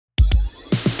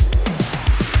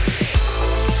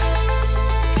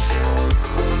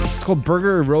It's called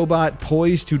Burger Robot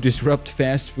Poised to Disrupt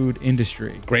Fast Food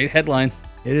Industry. Great headline.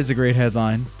 It is a great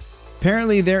headline.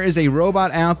 Apparently, there is a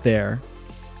robot out there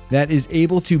that is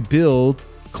able to build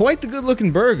quite the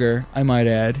good-looking burger, I might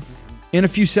add, in a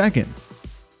few seconds.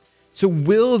 So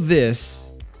will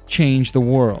this change the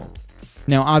world?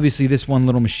 Now, obviously, this one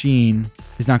little machine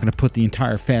is not going to put the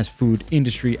entire fast food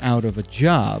industry out of a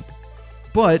job,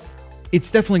 but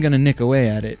it's definitely going to nick away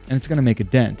at it, and it's going to make a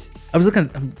dent. I was looking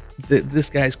at this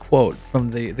guy's quote from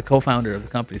the co-founder of the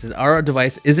company. It says, our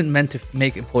device isn't meant to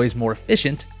make employees more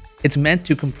efficient. It's meant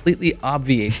to completely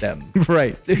obviate them.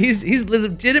 Right. So he's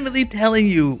legitimately telling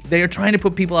you they are trying to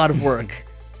put people out of work.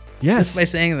 Yes. Just by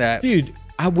saying that. Dude,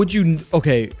 would you...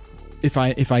 Okay, if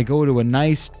I go to a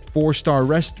nice 4-star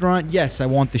restaurant, yes, I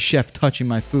want the chef touching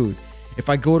my food. If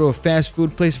I go to a fast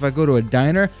food place, if I go to a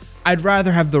diner, I'd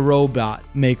rather have the robot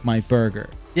make my burger.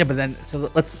 Yeah, but then,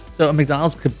 so a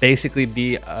McDonald's could basically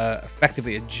be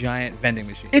effectively a giant vending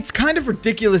machine. It's kind of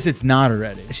ridiculous it's not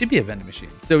already. It should be a vending machine.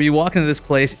 So you walk into this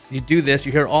place, you do this,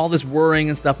 you hear all this whirring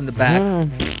and stuff in the back.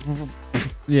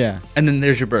 Yeah. And then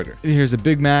there's your burger. Here's a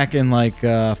Big Mac and like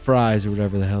fries or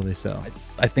whatever the hell they sell.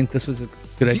 I think this was a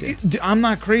good idea. I'm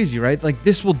not crazy, right? Like,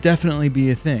 this will definitely be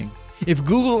a thing. If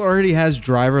Google already has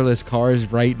driverless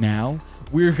cars right now,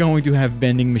 we're going to have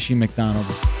vending machine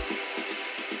McDonald's.